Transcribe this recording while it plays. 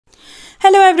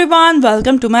Hello everyone,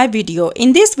 welcome to my video.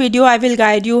 In this video, I will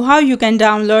guide you how you can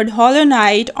download Hollow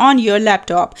Knight on your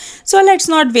laptop. So let's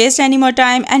not waste any more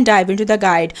time and dive into the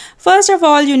guide. First of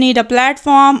all, you need a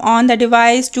platform on the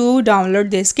device to download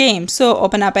this game. So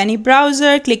open up any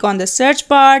browser, click on the search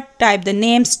bar, type the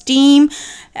name Steam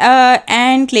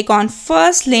and click on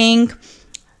first link.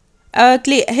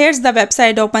 Here's the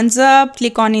website opens up.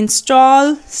 Click on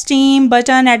install Steam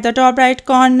button at the top right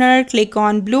corner. Click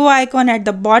on blue icon at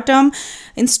the bottom.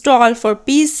 Install for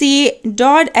PC.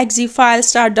 .exe file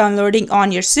start downloading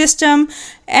on your system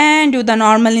and do the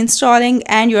normal installing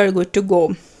and you are good to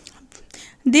go.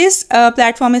 This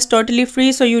platform is totally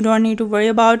free, so you don't need to worry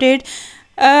about it.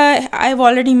 I've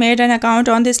already made an account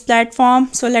on this platform,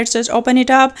 so let's just open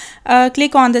it up.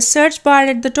 Click on the search bar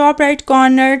at the top right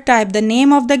corner, type the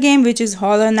name of the game, which is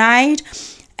Hollow Knight,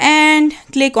 and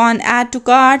click on add to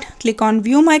cart. Click on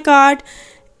view my cart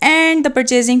and the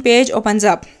purchasing page opens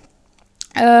up.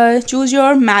 Choose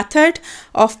your method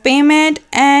of payment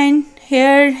and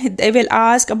here they will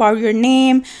ask about your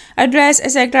name, address,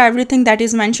 etc., everything that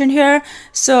is mentioned here.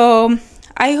 So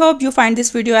I hope you find this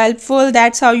video helpful.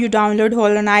 That's how you download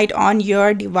Hollow Knight on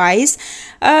your device.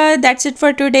 That's it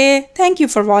for today. Thank you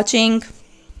for watching.